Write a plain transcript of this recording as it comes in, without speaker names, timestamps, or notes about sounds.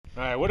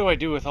Alright, what do I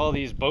do with all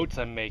these boats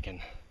I'm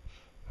making?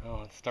 Well,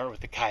 let's start with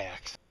the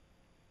kayaks.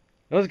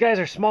 Those guys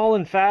are small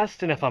and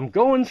fast, and if I'm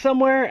going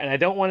somewhere and I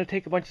don't want to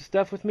take a bunch of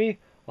stuff with me,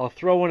 I'll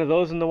throw one of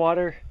those in the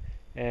water.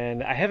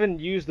 And I haven't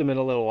used them in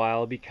a little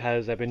while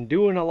because I've been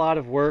doing a lot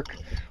of work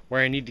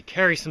where I need to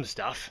carry some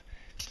stuff.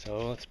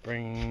 So this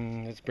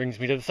brings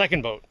me to the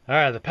second boat.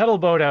 Alright, the pedal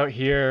boat out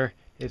here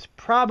is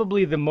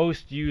probably the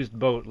most used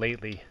boat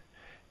lately.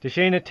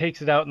 Jaimie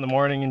takes it out in the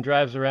morning and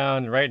drives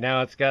around, and right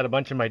now it's got a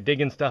bunch of my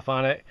digging stuff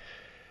on it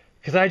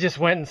because I just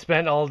went and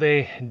spent all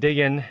day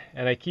digging,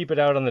 and I keep it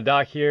out on the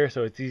dock here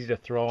so it's easy to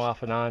throw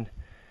off and on,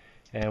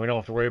 and we don't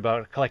have to worry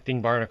about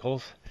collecting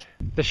barnacles.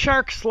 The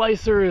shark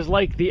slicer is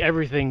like the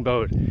everything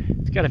boat.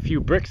 It's got a few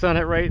bricks on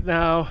it right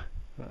now.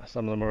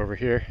 Some of them are over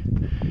here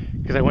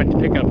because I went to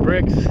pick up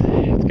bricks.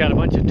 It's got a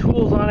bunch of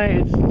tools on it.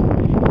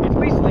 It's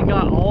basically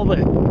got all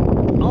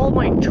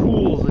my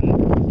tools and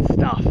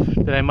stuff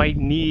that I might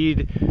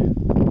need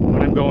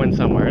when I'm going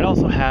somewhere. It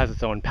also has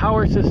its own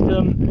power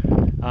system,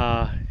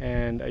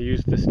 and I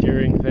use the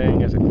steering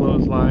thing as a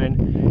clothesline.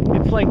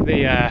 It's like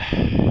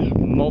the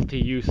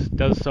multi-use,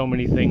 does so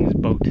many things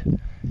boat.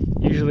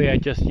 Usually I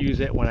just use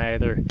it when I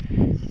either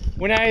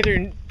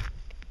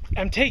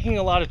I'm taking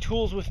a lot of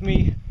tools with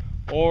me,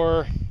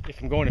 or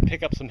if I'm going to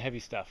pick up some heavy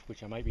stuff,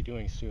 which I might be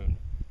doing soon.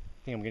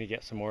 I think I'm going to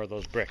get some more of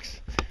those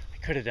bricks. I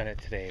could have done it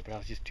today, but I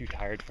was just too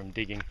tired from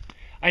digging.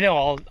 I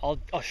know,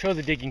 I'll show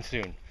the digging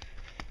soon.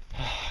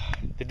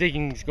 The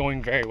digging's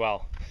going very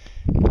well.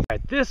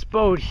 At this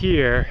boat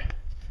here,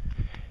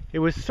 it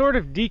was sort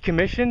of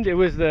decommissioned. It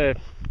was the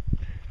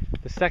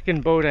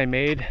second boat I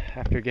made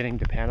after getting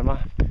to Panama,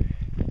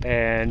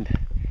 and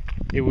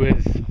it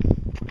was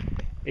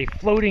a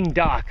floating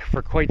dock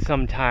for quite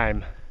some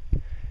time.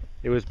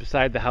 It was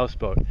beside the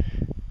houseboat,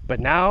 but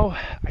now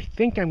I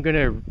think I'm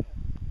gonna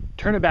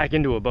turn it back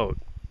into a boat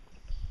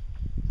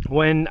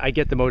when I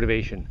get the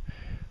motivation,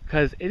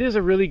 because it is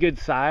a really good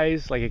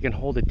size. Like, it can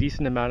hold a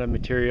decent amount of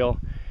material,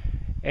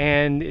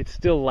 and it's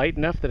still light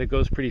enough that it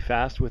goes pretty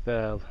fast with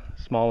a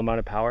small amount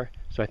of power.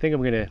 So I think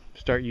I'm gonna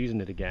start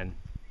using it again,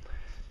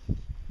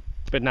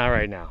 but not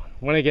right now,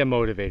 when I get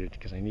motivated,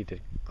 because I need to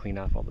clean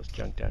off all this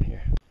junk down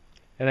here.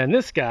 And then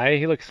this guy,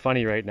 he looks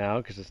funny right now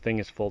because this thing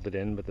is folded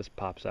in, but this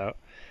pops out.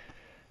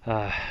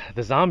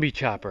 The zombie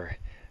chopper,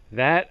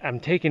 that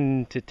I'm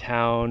taking to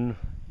town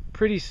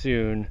pretty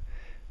soon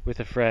with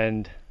a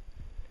friend.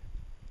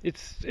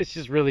 It's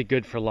just really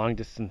good for long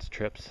distance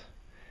trips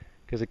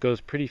because it goes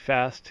pretty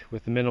fast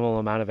with the minimal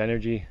amount of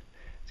energy.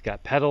 It's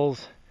got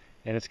pedals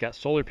and it's got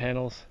solar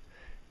panels.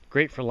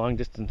 Great for long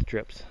distance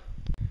trips.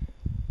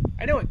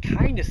 I know it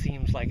kind of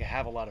seems like I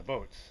have a lot of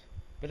boats,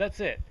 but that's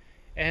it.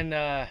 And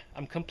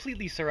I'm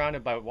completely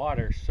surrounded by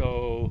water,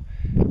 so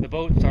the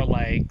boats are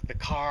like the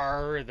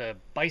car, the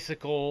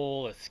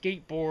bicycle, a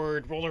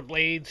skateboard,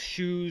 rollerblades,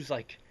 shoes.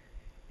 Like,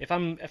 if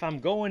I'm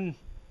going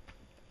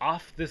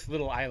off this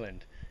little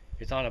island,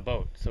 it's on a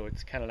boat, so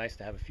it's kind of nice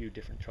to have a few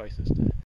different choices to